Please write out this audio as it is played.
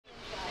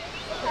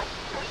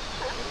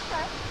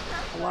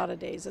lot of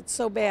days. It's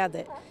so bad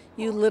that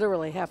you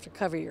literally have to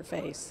cover your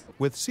face.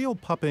 With seal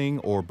pupping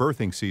or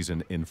birthing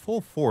season in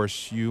full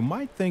force, you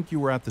might think you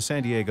were at the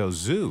San Diego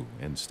Zoo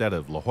instead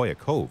of La Jolla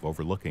Cove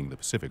overlooking the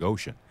Pacific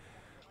Ocean,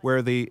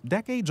 where the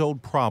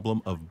decades-old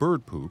problem of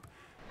bird poop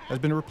has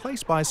been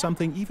replaced by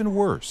something even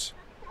worse: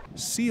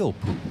 seal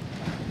poop.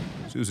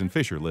 Susan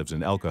Fisher lives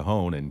in El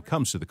Cajon and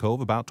comes to the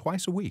Cove about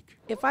twice a week.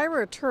 If I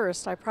were a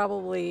tourist, I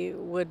probably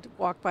would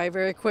walk by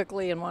very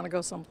quickly and want to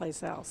go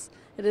someplace else.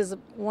 It is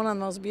one of the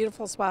most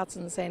beautiful spots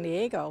in San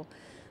Diego,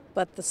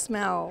 but the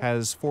smell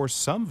has forced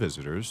some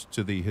visitors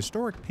to the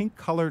historic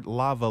pink-colored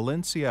La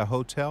Valencia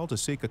Hotel to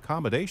seek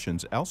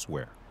accommodations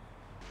elsewhere.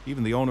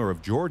 Even the owner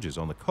of George's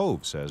on the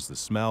Cove says the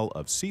smell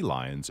of sea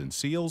lions and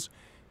seals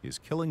is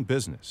killing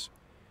business.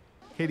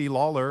 Katie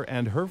Lawler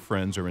and her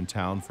friends are in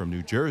town from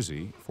New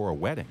Jersey for a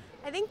wedding.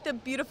 I think the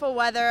beautiful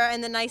weather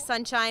and the nice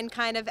sunshine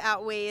kind of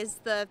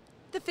outweighs the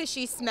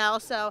fishy smell,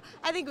 so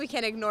I think we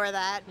can ignore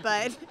that,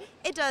 but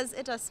it does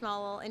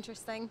smell a little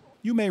interesting.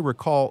 You may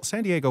recall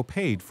San Diego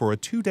paid for a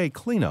 2-day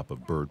cleanup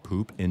of bird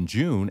poop in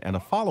June and a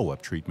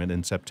follow-up treatment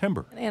in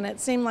September. And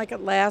it seemed like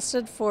it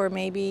lasted for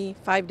maybe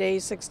 5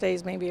 days, 6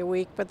 days, maybe a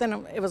week, but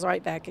then it was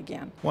right back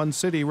again. One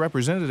city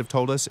representative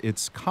told us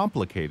it's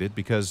complicated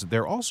because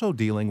they're also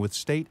dealing with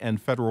state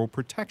and federal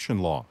protection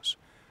laws.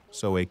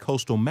 So a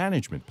coastal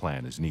management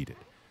plan is needed.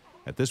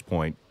 At this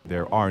point,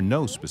 there are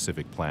no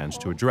specific plans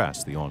to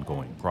address the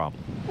ongoing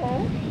problem.